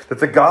clearly that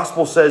the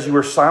gospel says you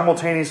are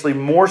simultaneously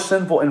more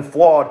sinful and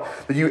flawed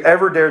than you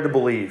ever dared to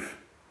believe.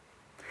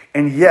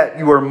 And yet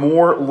you are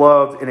more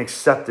loved and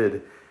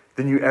accepted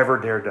than you ever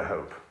dared to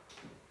hope.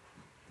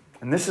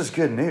 And this is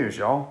good news,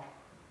 y'all.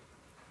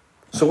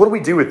 So what do we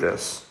do with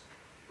this?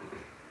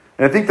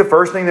 And I think the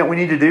first thing that we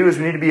need to do is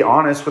we need to be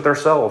honest with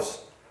ourselves.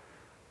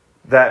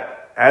 That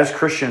as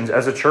Christians,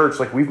 as a church,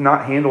 we've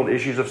not handled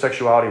issues of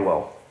sexuality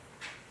well.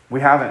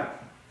 We haven't.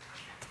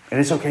 And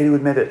it's okay to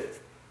admit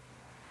it.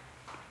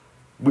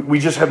 We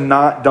just have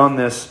not done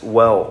this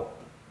well.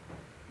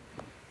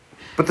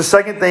 But the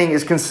second thing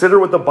is consider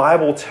what the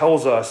Bible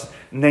tells us,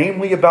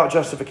 namely about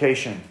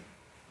justification.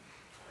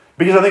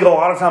 Because I think a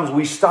lot of times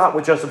we stop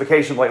with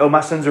justification like, oh,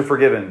 my sins are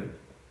forgiven.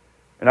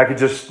 And I could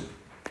just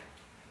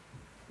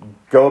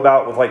go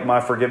about with my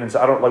forgiven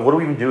sins. What do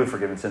we even do with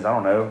forgiven sins? I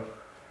don't know.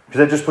 Because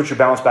that just puts your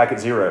balance back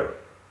at zero.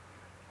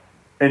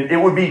 And it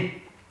would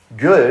be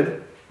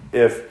good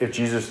if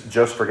Jesus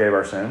just forgave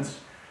our sins.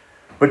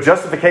 But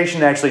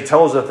justification actually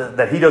tells us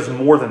that he does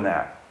more than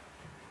that.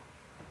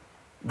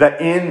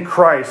 That in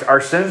Christ,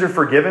 our sins are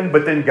forgiven,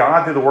 but then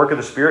God, through the work of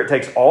the Spirit,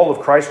 takes all of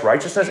Christ's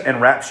righteousness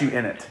and wraps you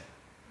in it.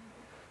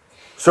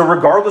 So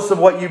regardless of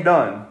what you've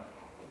done,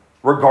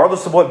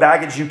 regardless of what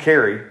baggage you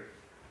carry,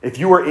 if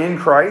you are in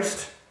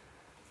Christ,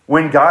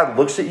 When God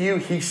looks at you,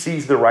 he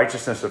sees the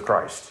righteousness of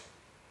Christ.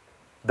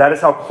 That is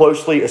how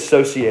closely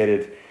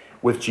associated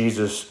with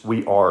Jesus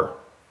we are.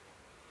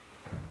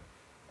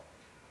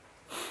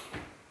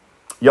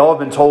 Y'all have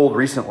been told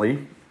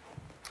recently,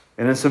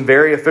 and in some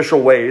very official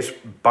ways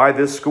by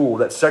this school,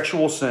 that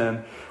sexual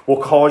sin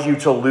will cause you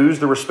to lose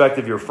the respect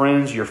of your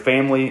friends, your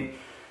family,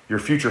 your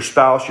future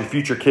spouse, your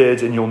future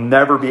kids, and you'll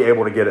never be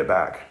able to get it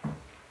back.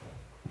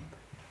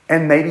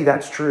 And maybe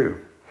that's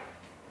true.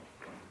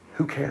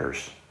 Who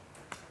cares?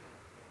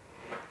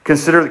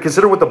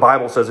 Consider what the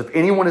Bible says. If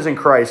anyone is in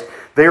Christ,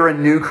 they are a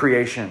new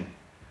creation.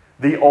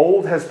 The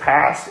old has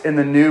passed and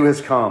the new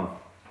has come.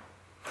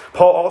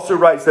 Paul also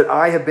writes that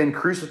I have been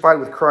crucified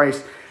with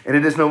Christ, and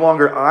it is no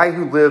longer I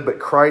who live, but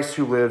Christ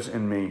who lives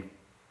in me.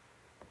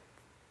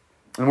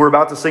 And we're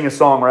about to sing a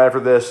song right after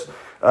this,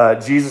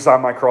 Jesus, I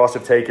my cross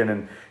have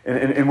taken.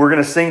 And we're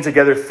going to sing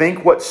together,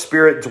 think what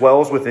spirit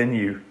dwells within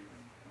you.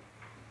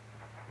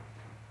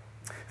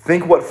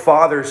 Think what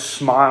Father's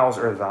smiles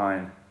are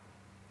thine.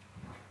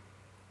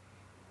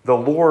 The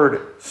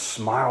Lord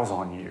smiles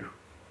on you.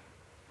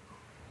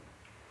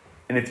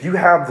 And if you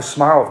have the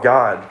smile of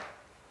God,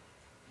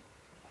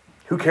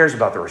 who cares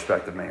about the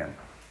respect of man?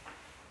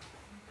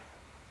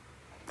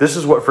 This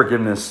is what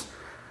forgiveness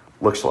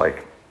looks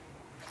like.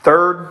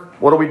 Third,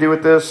 what do we do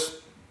with this?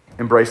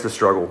 Embrace the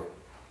struggle.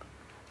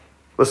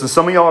 Listen,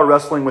 some of y'all are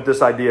wrestling with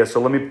this idea,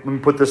 so let me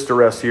put this to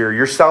rest here.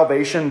 Your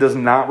salvation does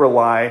not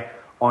rely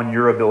on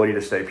your ability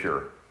to stay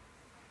pure.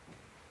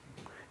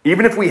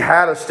 Even if we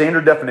had a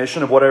standard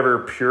definition of whatever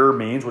pure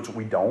means, which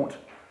we don't.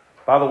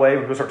 By the way,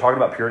 when we start talking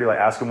about purity, like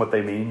ask them what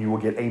they mean, you will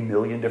get a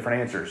million different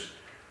answers.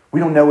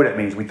 We don't know what it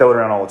means. We throw it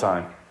around all the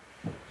time.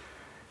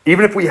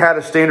 Even if we had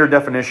a standard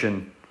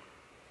definition,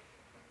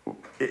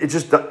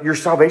 your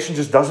salvation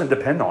just doesn't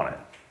depend on it.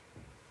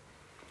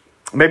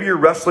 Maybe you're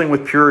wrestling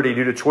with purity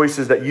due to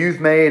choices that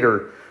you've made,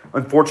 or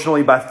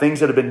unfortunately by things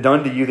that have been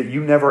done to you that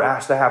you never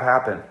asked to have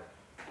happen.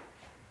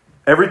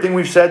 Everything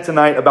we've said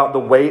tonight about the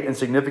weight and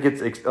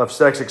significance of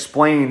sex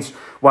explains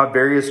why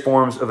various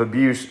forms of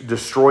abuse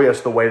destroy us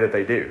the way that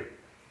they do.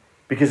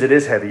 Because it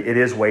is heavy, it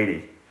is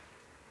weighty.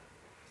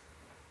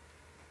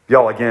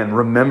 Y'all, again,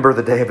 remember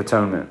the Day of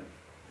Atonement.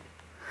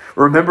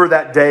 Remember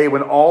that day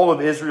when all of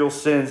Israel's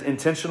sins,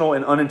 intentional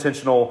and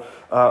unintentional,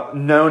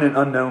 known and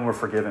unknown, were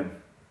forgiven.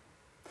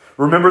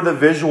 Remember the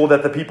visual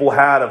that the people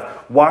had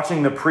of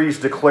watching the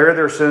priest declare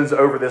their sins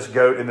over this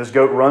goat, and this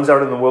goat runs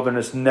out in the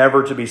wilderness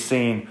never to be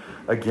seen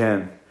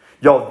again.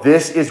 Y'all,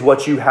 this is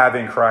what you have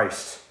in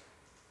Christ.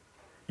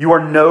 You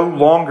are no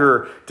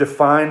longer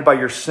defined by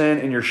your sin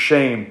and your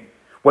shame,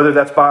 whether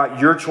that's by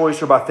your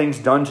choice or by things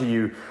done to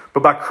you,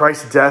 but by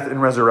Christ's death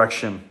and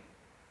resurrection.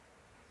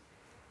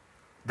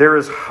 There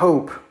is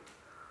hope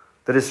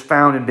that is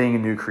found in being a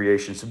new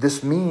creation. So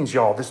this means,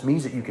 y'all, this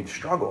means that you can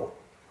struggle.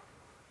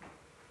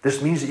 This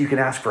means that you can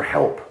ask for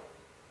help.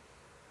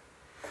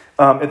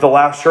 At the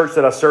last church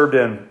that I served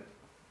in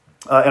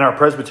our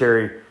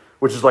presbytery,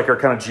 which is like our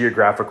kind of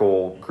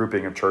geographical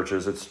grouping of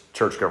churches. It's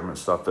church government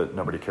stuff that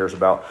nobody cares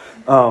about.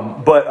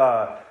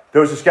 But there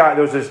was this guy,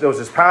 there was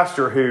this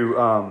pastor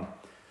who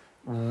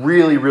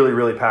really, really,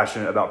 really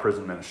passionate about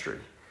prison ministry.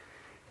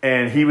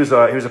 And he was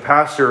a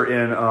pastor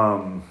in,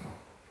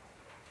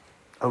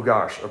 I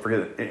forget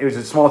it. It was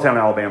a small town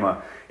in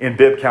Alabama in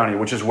Bibb County,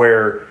 which is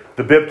where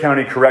the Bibb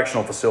County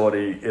Correctional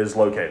Facility is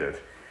located.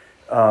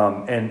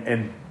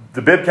 And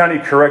the Bibb County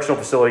Correctional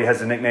Facility has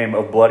the nickname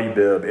of Bloody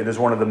Bibb. It is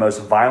one of the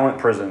most violent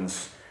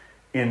prisons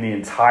in the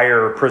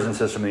entire prison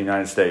system in the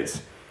United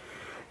States.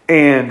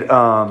 And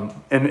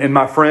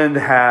my friend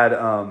had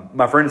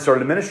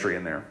started a ministry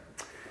in there,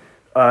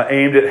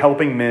 aimed at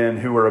helping men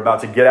who were about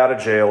to get out of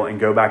jail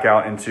and go back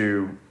out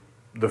into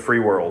the free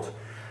world,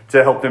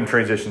 to help them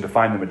transition, to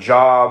find them a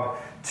job,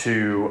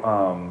 to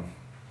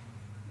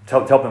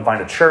help them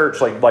find a church,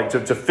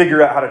 to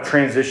figure out how to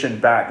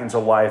transition back into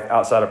life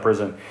outside of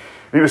prison.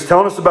 And he was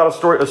telling us about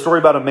a story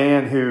about a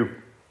man who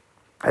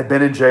had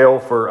been in jail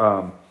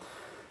for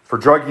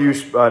drug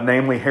use,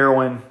 namely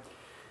heroin.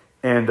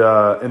 And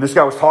this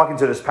guy was talking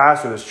to this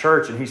pastor of this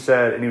church, and he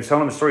was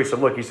telling him a story. He said,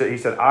 "Look," he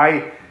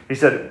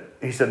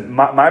said,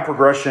 my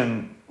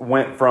progression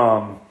went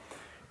from,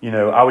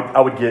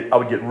 I would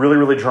get really,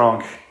 really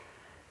drunk,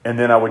 and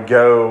then I would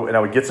go and I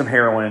would get some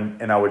heroin,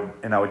 and I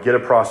would get a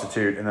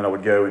prostitute, and then I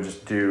would go and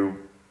just do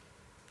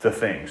the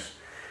things."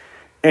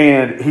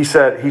 And he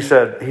said,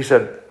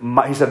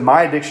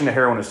 my addiction to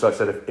heroin is such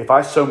that if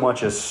I so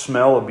much as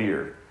smell a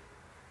beer,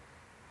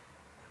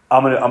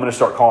 I'm gonna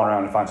start calling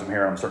around to find some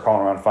heroin. I'm gonna start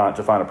calling around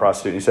to find a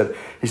prostitute. And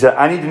he said,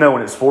 I need to know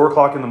when it's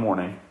 4:00 in the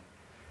morning,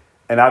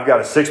 and I've got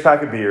a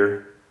 6-pack of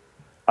beer,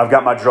 I've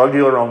got my drug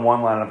dealer on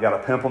one line, and I've got a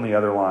pimp on the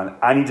other line.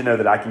 I need to know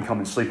that I can come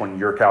and sleep on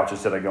your couch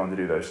instead of going to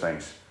do those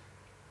things.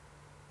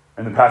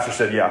 And the pastor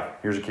said, "Yeah,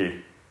 here's a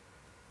key."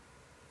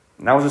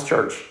 And that was his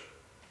church.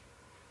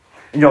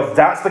 And,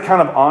 that's the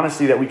kind of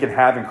honesty that we can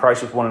have in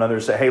Christ with one another.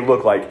 To say, "Hey,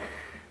 look,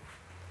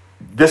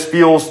 this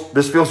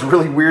feels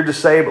really weird to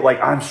say, but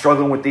I'm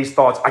struggling with these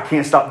thoughts. I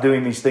can't stop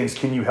doing these things.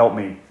 Can you help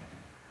me?"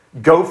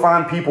 Go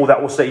find people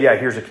that will say, "Yeah,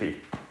 here's a key.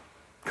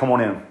 Come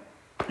on in.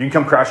 You can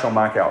come crash on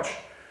my couch.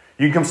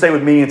 You can come stay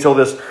with me until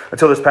this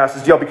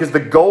passes. Because the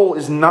goal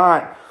is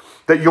not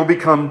that you'll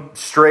become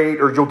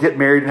straight or you'll get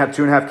married and have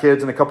 2.5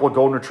 kids and a couple of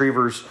golden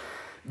retrievers.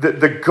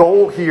 The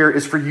goal here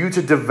is for you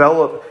to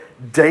develop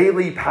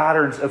daily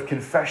patterns of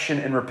confession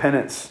and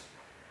repentance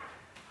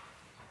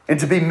and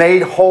to be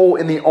made whole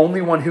in the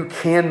only one who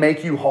can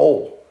make you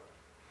whole,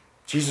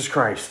 Jesus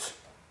Christ.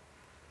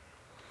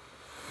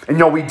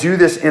 And we do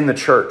this in the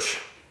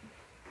church.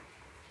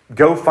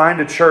 Go find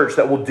a church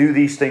that will do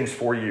these things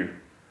for you.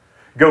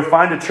 Go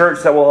find a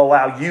church that will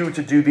allow you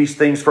to do these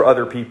things for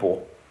other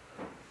people.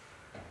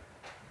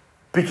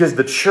 Because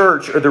the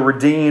church are the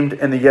redeemed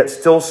and the yet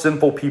still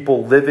sinful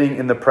people living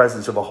in the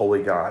presence of a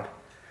holy God.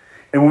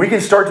 And when we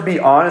can start to be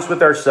honest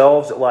with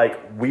ourselves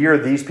that we are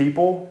these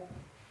people,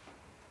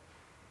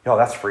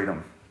 that's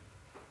freedom.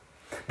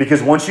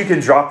 Because once you can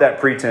drop that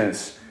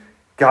pretense,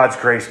 God's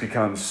grace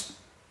becomes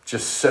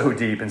just so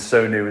deep and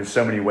so new in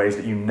so many ways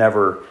that you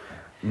never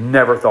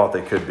thought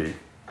they could be.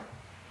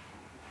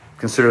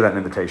 Consider that an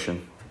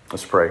invitation.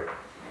 Let's pray.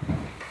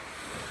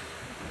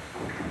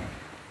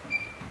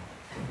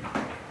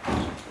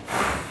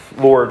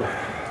 Lord,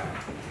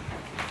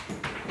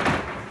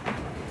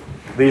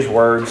 these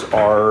words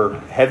are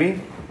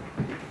heavy.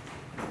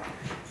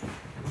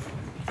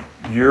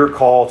 Your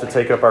call to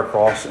take up our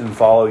cross and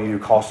follow you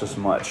cost us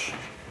much.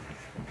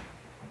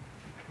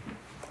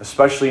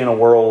 Especially in a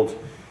world,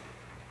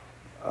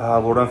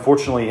 Lord,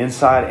 unfortunately,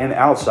 inside and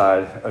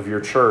outside of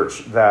your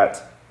church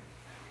that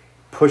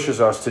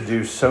pushes us to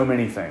do so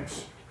many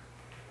things.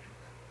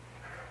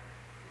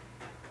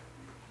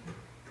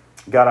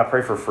 God, I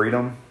pray for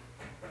freedom.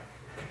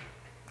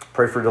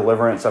 Pray for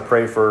deliverance. I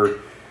pray for,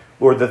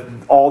 Lord,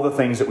 all the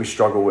things that we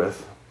struggle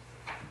with.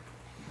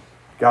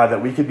 God,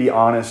 that we could be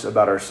honest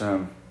about our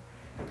sin.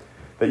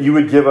 That you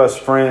would give us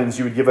friends,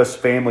 you would give us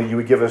family, you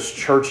would give us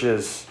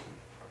churches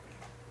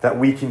that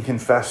we can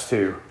confess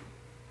to.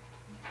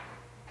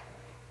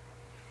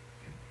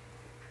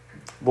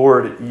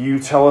 Lord, you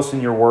tell us in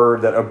your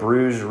word that a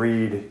bruised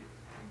reed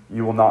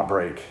you will not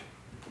break,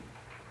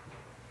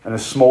 and a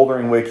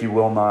smoldering wick you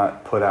will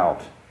not put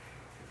out.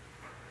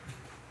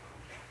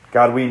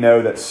 God, we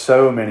know that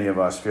so many of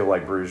us feel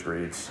like bruised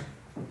reeds.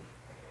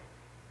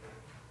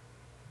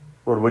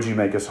 Lord, would you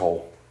make us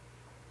whole?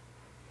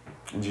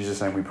 In Jesus'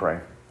 name we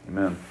pray.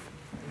 Amen.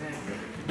 Amen.